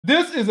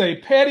This is a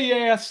petty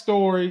ass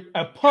story,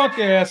 a punk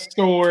ass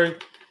story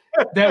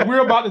that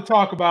we're about to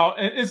talk about.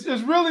 And it's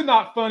really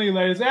not funny,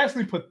 ladies. It's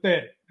actually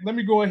pathetic. Let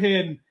me go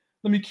ahead and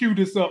let me cue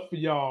this up for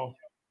y'all.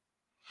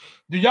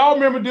 Do y'all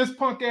remember this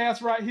punk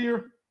ass right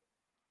here?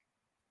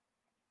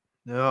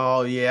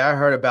 Oh, yeah, I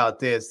heard about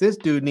this. This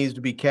dude needs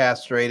to be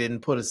castrated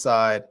and put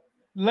aside.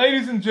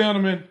 Ladies and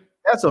gentlemen.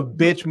 That's a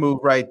bitch move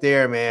right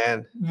there,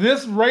 man.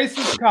 This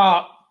racist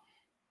cop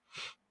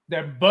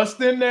that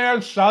busted in there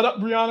and shot up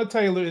Breonna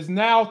Taylor is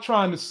now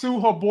trying to sue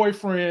her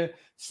boyfriend,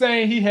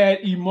 saying he had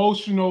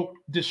emotional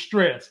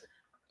distress.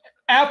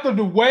 After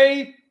the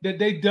way that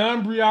they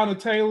done Breonna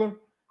Taylor,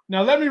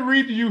 now let me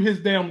read to you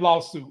his damn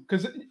lawsuit,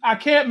 because I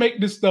can't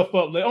make this stuff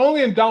up.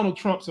 Only in Donald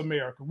Trump's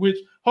America, which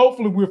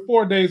hopefully we're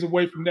 4 days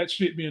away from that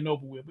shit being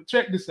over with. But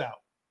check this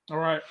out, all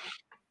right?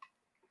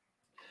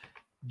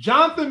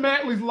 Jonathan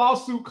Mattingly's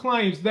lawsuit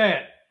claims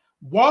that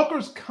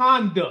Walker's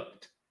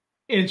conduct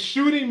in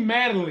shooting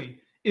Mattingly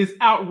is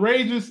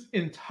outrageous,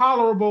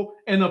 intolerable,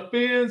 and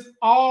offends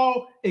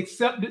all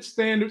accepted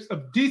standards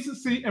of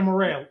decency and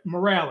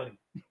morality.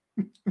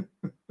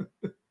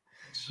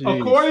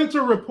 According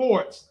to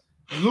reports,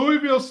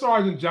 Louisville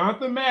Sergeant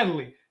Jonathan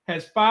Mattingly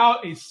has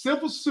filed a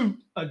civil suit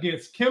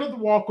against Kenneth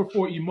Walker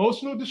for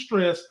emotional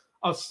distress,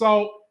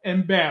 assault,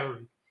 and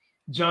battery.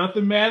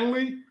 Jonathan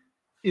Mattingly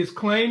is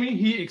claiming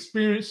he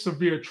experienced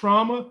severe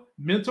trauma,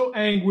 mental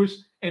anguish,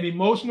 and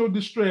emotional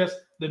distress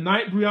the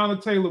night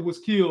Breonna Taylor was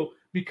killed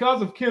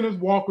because of Kenneth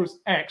Walker's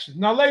actions.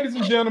 Now, ladies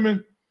and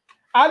gentlemen,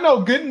 I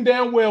know good and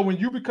damn well when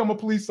you become a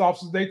police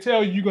officer, they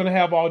tell you you're going to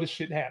have all this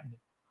shit happening.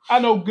 I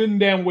know good and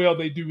damn well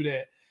they do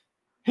that.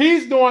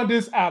 He's doing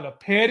this out of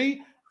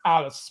petty,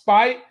 out of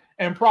spite,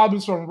 and probably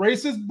some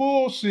racist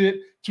bullshit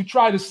to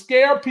try to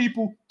scare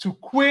people to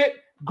quit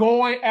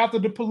going after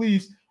the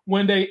police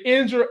when they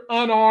injure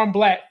unarmed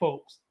black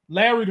folks.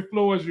 Larry, the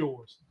floor is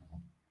yours.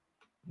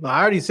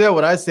 I already said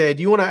what I said.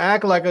 You want to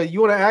act like a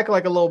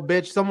little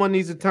bitch? Someone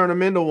needs to turn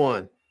him into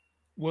one.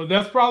 Well,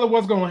 that's probably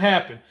what's going to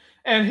happen.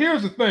 And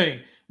here's the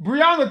thing: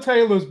 Breonna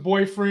Taylor's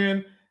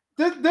boyfriend.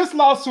 This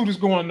lawsuit is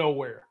going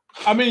nowhere.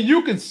 I mean,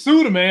 you can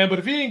sue the man, but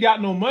if he ain't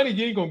got no money,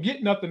 you ain't gonna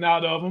get nothing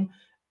out of him,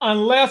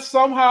 unless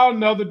somehow or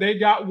another they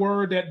got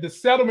word that the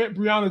settlement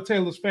Breonna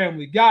Taylor's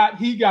family got,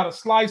 he got a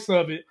slice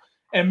of it,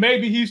 and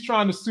maybe he's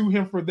trying to sue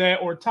him for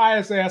that or tie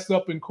his ass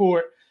up in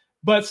court.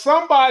 But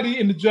somebody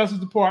in the Justice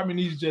Department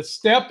needs to just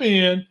step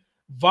in,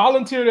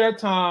 volunteer their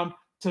time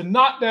to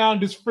knock down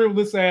this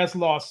frivolous ass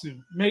lawsuit.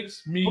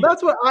 Makes me. Well,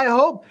 that's what I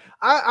hope.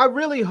 I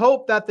really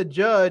hope that the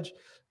judge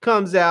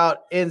comes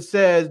out and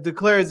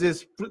declares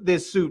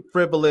this suit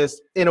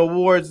frivolous and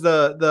awards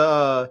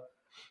the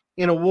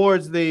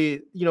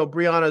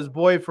Breonna's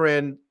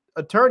boyfriend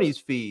attorney's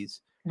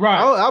fees. Right.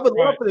 I would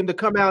love for them to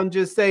come out and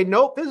just say,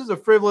 nope, this is a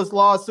frivolous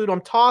lawsuit.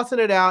 I'm tossing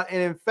it out,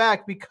 and in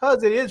fact,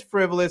 because it is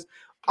frivolous,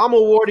 I'm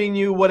awarding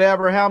you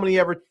how many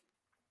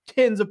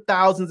tens of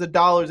thousands of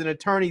dollars in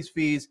attorney's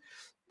fees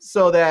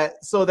so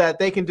that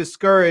they can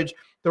discourage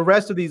the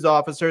rest of these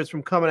officers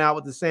from coming out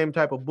with the same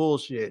type of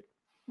bullshit.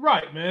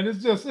 Right, man.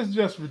 It's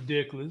just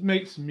ridiculous. It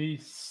makes me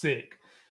sick.